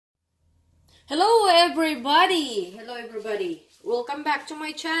Hello everybody! Hello everybody! Welcome back to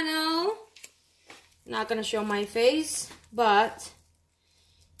my channel. Not gonna show my face, but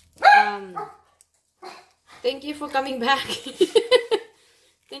thank you for coming back.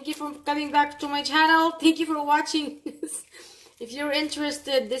 Thank you for coming back to my channel. Thank you for watching this. If you're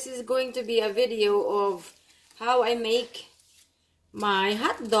interested, this is going to be a video of how I make my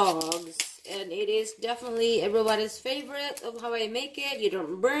hot dogs, and it is definitely everybody's favorite of how I make it. You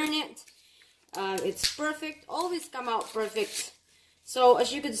don't burn it. It's perfect, always come out perfect. So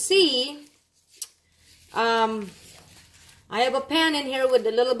as you can see, I have a pan in here with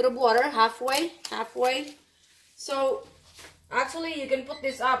a little bit of water, halfway. So actually you can put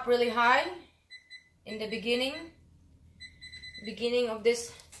this up really high in the beginning of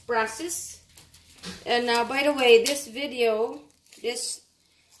this process. And by the way, this video, this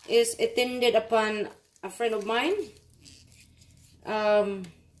is attended upon a friend of mine.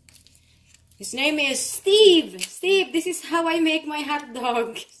 His name is Steve. Steve, this is how I make my hot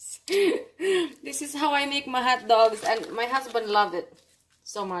dogs. This is how I make my hot dogs, and my husband loved it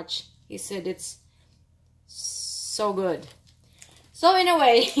so much. He said it's so good. So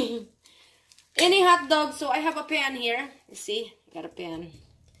anyway, any hot dog. So I have a pan here. You see, I got a pan.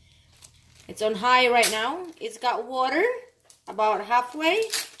 It's on high right now. It's got water about halfway,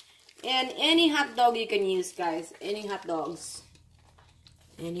 and any hot dog you can use, guys. Any hot dogs.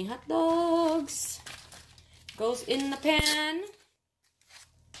 Any hot dogs goes in the pan.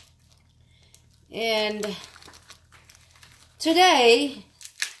 And today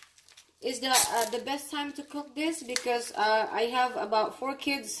is the best time to cook this because I have about 4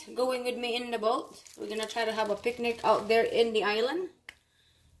 kids going with me in the boat. We're gonna try to have a picnic out there in the island.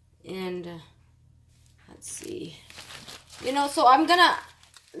 And let's see, so I'm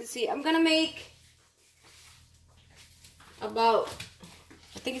gonna make about,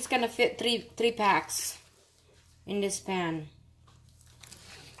 I think it's gonna fit three packs in this pan.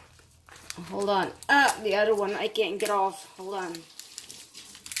 Hold on. The other one I can't get off. Hold on.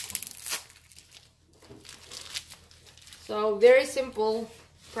 So very simple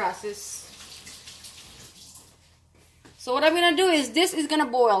process. So what I'm gonna do is this is gonna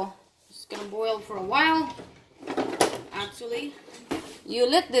boil. It's gonna boil for a while. Actually, you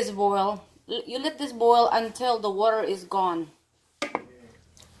let this boil. You let this boil until the water is gone.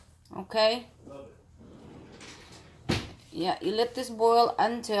 Okay, yeah, you let this boil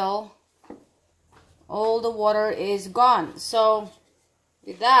until all the water is gone. So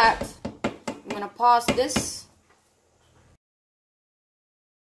with that, I'm gonna pause this.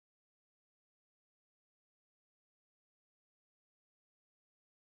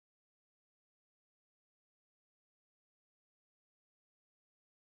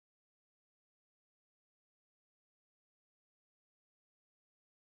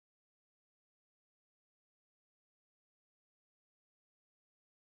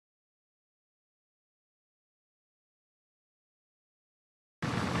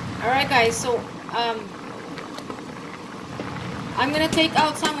 Alright guys, so I'm gonna take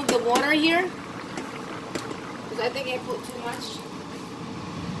out some of the water here because I think I put too much.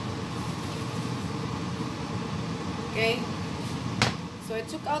 Okay, so I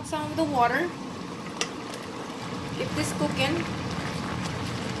took out some of the water. Keep this cooking.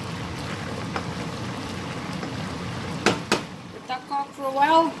 Let that cook for a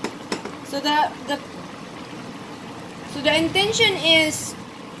while. So the intention is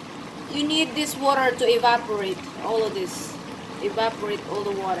you need this water to evaporate all of this. Evaporate all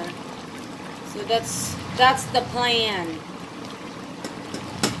the water. So that's the plan.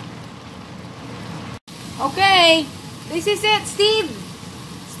 Okay, this is it, Steve.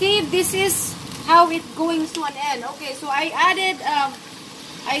 Steve, this is how it going to an end. Okay, so I added,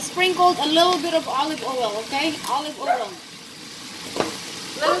 I sprinkled a little bit of olive oil. Okay, olive oil.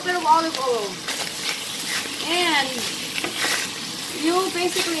 A little bit of olive oil, and you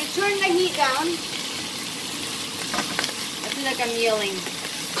basically turn the heat down. I feel like I'm yelling.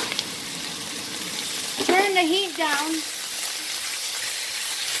 Turn the heat down.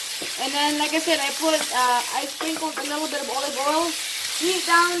 And then, like I said, I sprinkled a little bit of olive oil. Heat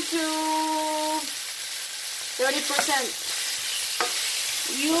down to 30%.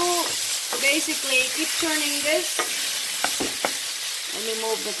 You basically keep turning this. Let me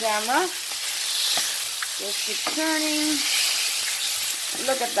move the camera. Just keep turning.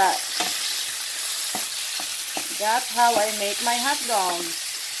 Look at that. That's how I make my hot dog.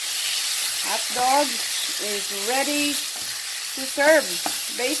 Hot dog is ready to serve,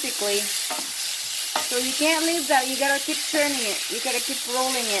 basically. So you can't leave that. You gotta keep turning it. You gotta keep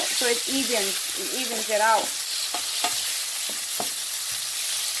rolling it so it evens it out.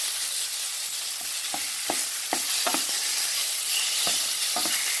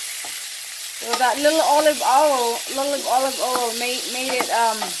 So that little olive oil made it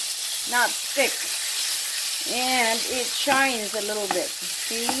not thick, and it shines a little bit.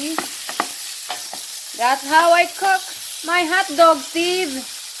 See? That's how I cook my hot dog, Steve.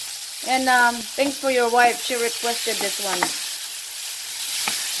 And thanks for your wife. She requested this one.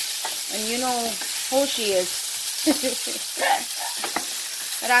 And you know who she is.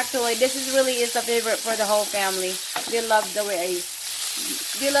 But actually, this is a favorite for the whole family. They love the way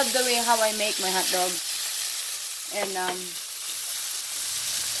how I make my hot dogs. And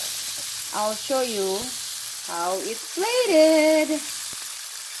I'll show you how it's plated.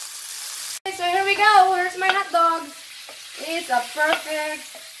 Okay, so here we go. Here's my hot dog. It's a perfect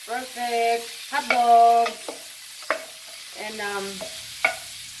hot dog. And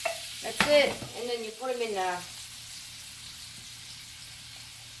that's it. And then you put them in the...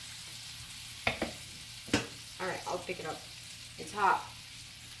 Alright, I'll pick it up. It's hot.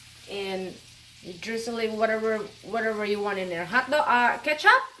 And you drizzle it whatever you want in there. Hot dog,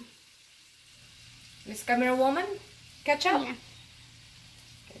 ketchup? Miss Camera Woman? Ketchup? Yeah.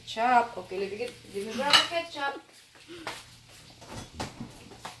 Ketchup. Okay, let me grab the ketchup.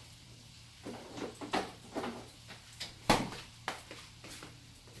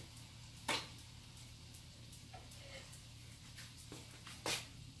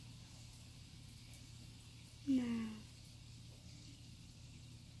 No.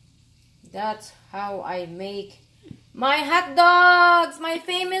 That's how I make my hot dogs, my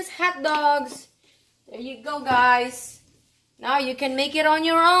famous hot dogs. There you go, guys. Now you can make it on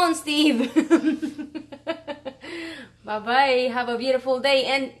your own, Steve. Bye-bye. Have a beautiful day.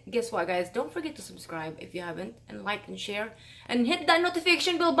 And guess what, guys? Don't forget to subscribe if you haven't. And like and share. And hit that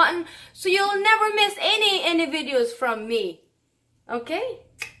notification bell button so you'll never miss any videos from me. Okay?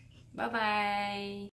 Bye-bye.